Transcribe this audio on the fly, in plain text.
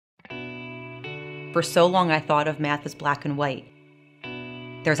For so long, I thought of math as black and white.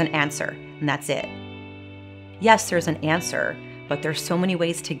 There's an answer, and that's it. Yes, there's an answer, but there's so many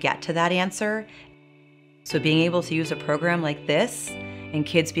ways to get to that answer. So being able to use a program like this and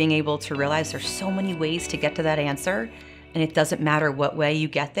kids being able to realize there's so many ways to get to that answer, and it doesn't matter what way you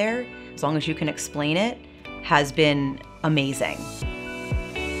get there, as long as you can explain it, has been amazing.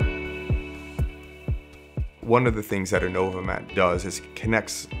 One of the things that Innovamat does is it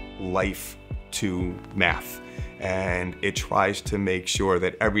connects life to math, and it tries to make sure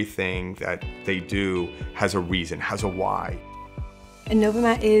that everything that they do has a reason, has a why.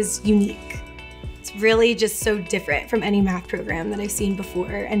 Innovamat is unique. It's really just so different from any math program that I've seen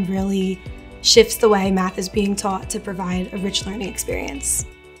before and really shifts the way math is being taught to provide a rich learning experience.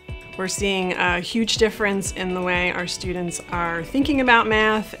 We're seeing a huge difference in the way our students are thinking about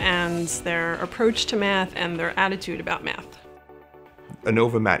math and their approach to math and their attitude about math.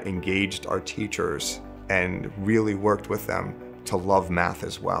 Innovamat engaged our teachers and really worked with them to love math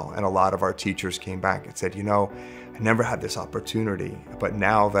as well. And a lot of our teachers came back and said, you know, I never had this opportunity, but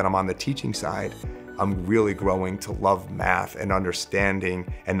now that I'm on the teaching side, I'm really growing to love math and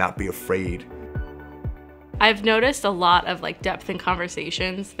understanding and not be afraid. I've noticed a lot of depth in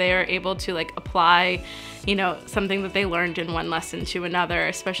conversations. They are able to apply, something that they learned in one lesson to another,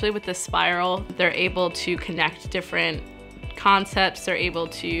 especially with the spiral. They're able to connect different concepts. They're able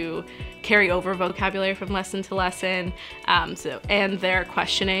to carry over vocabulary from lesson to lesson. And their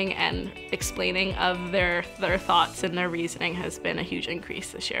questioning and explaining of their thoughts and their reasoning has been a huge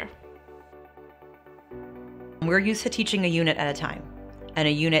increase this year. We're used to teaching a unit at a time and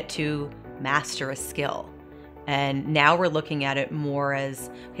a unit to master a skill. And now we're looking at it more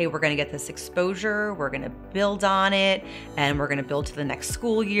as, hey, we're gonna get this exposure, we're gonna build on it, and we're gonna build to the next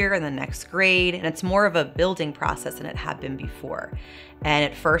school year and the next grade. And it's more of a building process than it had been before. And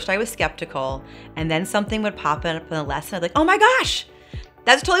at first I was skeptical, and then something would pop up in the lesson. I'd be like, oh my gosh,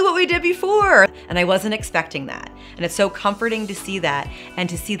 that's totally what we did before. And I wasn't expecting that. And it's so comforting to see that and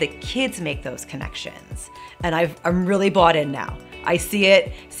to see the kids make those connections. And I'm really bought in now. I see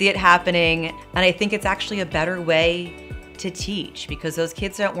it happening, and I think it's actually a better way to teach because those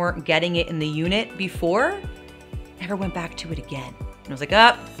kids that weren't getting it in the unit before never went back to it again. And I was like,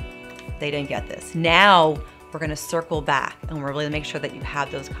 they didn't get this. Now we're gonna circle back and we're really gonna make sure that you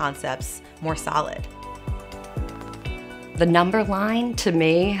have those concepts more solid. The number line to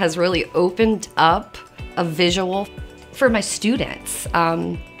me has really opened up a visual for my students.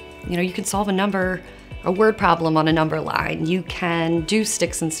 You can solve a word problem on a number line. You can do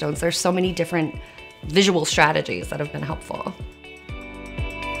sticks and stones. There's so many different visual strategies that have been helpful.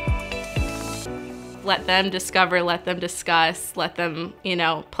 Let them discover, let them discuss, let them,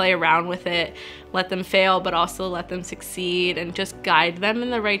 play around with it, let them fail, but also let them succeed and just guide them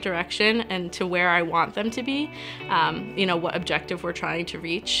in the right direction and to where I want them to be, what objective we're trying to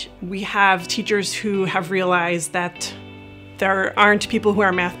reach. We have teachers who have realized that there aren't people who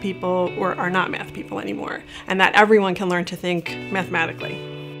are math people or are not math people anymore, and that everyone can learn to think mathematically.